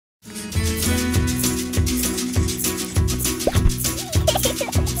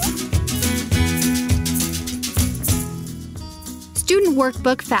Student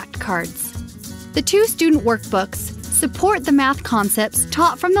Workbook Fact Cards. The 2 student workbooks support the math concepts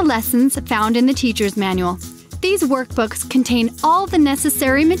taught from the lessons found in the teacher's manual. These workbooks contain all the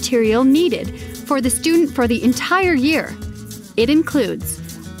necessary material needed for the student for the entire year. It includes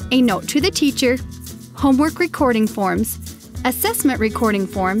a note to the teacher, homework recording forms, assessment recording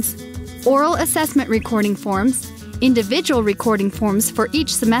forms, oral assessment recording forms, individual recording forms for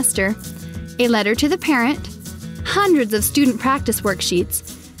each semester, a letter to the parent, hundreds of student practice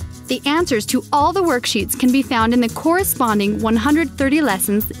worksheets. The answers to all the worksheets can be found in the corresponding 130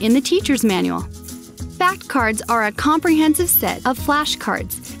 lessons in the teacher's manual. Fact cards are a comprehensive set of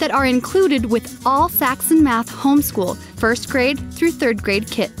flashcards that are included with all Saxon Math homeschool 1st grade through 3rd grade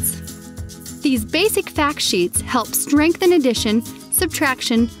kits. These basic fact sheets help strengthen addition,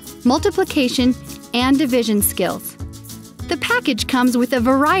 subtraction, multiplication, and division skills. The package comes with a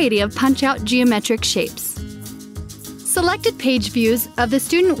variety of punch-out geometric shapes. Selected page views of the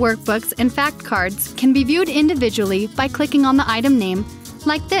student workbooks and fact cards can be viewed individually by clicking on the item name,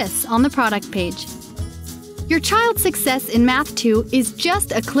 like this on the product page. Your child's success in Math 2 is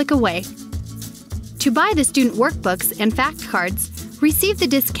just a click away. To buy the student workbooks and fact cards, receive the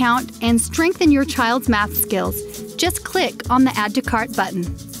discount, and strengthen your child's math skills, just click on the Add to Cart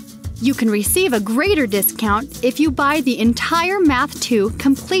button. You can receive a greater discount if you buy the entire Math 2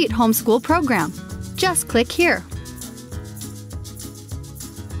 complete homeschool program. Just click here.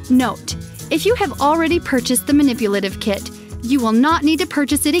 Note: if you have already purchased the manipulative kit, you will not need to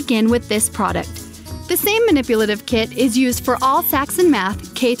purchase it again with this product. The same manipulative kit is used for all Saxon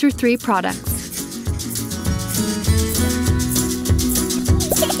Math K-3 products.